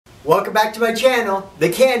Welcome back to my channel,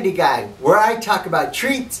 The Candy Guy, where I talk about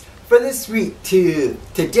treats for the sweet tooth.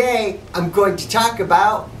 Today, I'm going to talk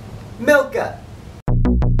about Milka.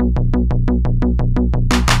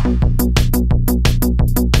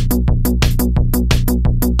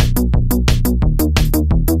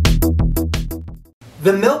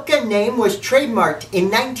 The Milka name was trademarked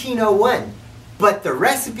in 1901, but the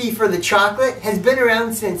recipe for the chocolate has been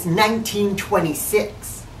around since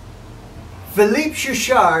 1926. Philippe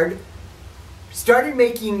Chauchard started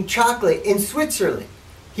making chocolate in Switzerland.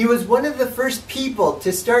 He was one of the first people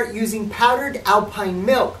to start using powdered alpine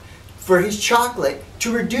milk for his chocolate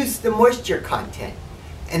to reduce the moisture content.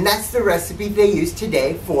 And that's the recipe they use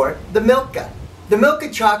today for the Milka. The Milka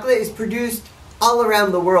chocolate is produced all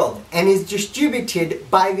around the world and is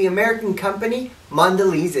distributed by the American company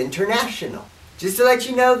Mondelez International. Just to let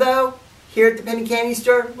you know though, here at the penny candy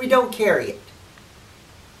store, we don't carry it.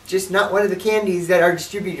 Just not one of the candies that our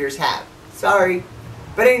distributors have. Sorry.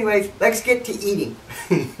 But anyways, let's get to eating.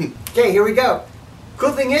 Okay, here we go.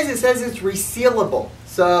 Cool thing is, it says it's resealable.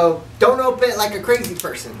 So don't open it like a crazy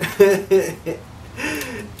person.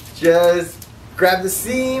 Just grab the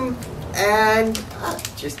seam and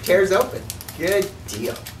it just tears open. Good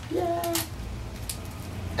deal. Yeah.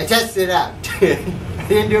 I tested it out. I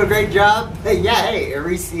didn't do a great job. Yeah, hey, it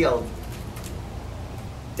resealed.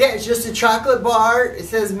 Yeah, it's just a chocolate bar. It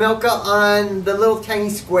says Milka on the little tiny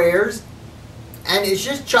squares. And it's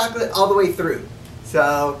just chocolate all the way through.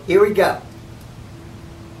 So, here we go.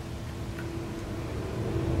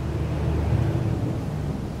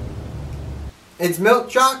 It's milk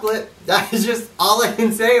chocolate. That is just all I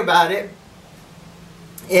can say about it.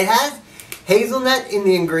 It has hazelnut in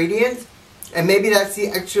the ingredients. And maybe that's the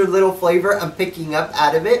extra little flavor I'm picking up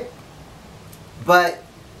out of it. But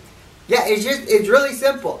yeah, it's really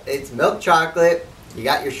simple. It's milk chocolate, you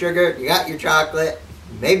got your sugar, you got your chocolate,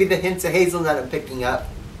 maybe the hints of hazelnut I'm picking up.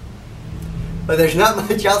 But there's not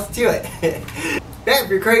much else to it. Yeah, if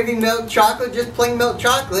you're craving milk chocolate, just plain milk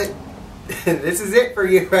chocolate, this is it for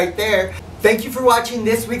you right there. Thank you for watching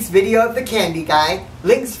this week's video of The Candy Guy.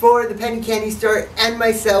 Links for the Penny Candy Store and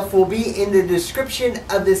myself will be in the description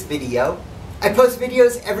of this video. I post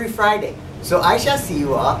videos every Friday, so I shall see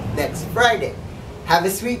you all next Friday. Have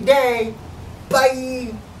a sweet day.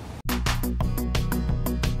 Bye.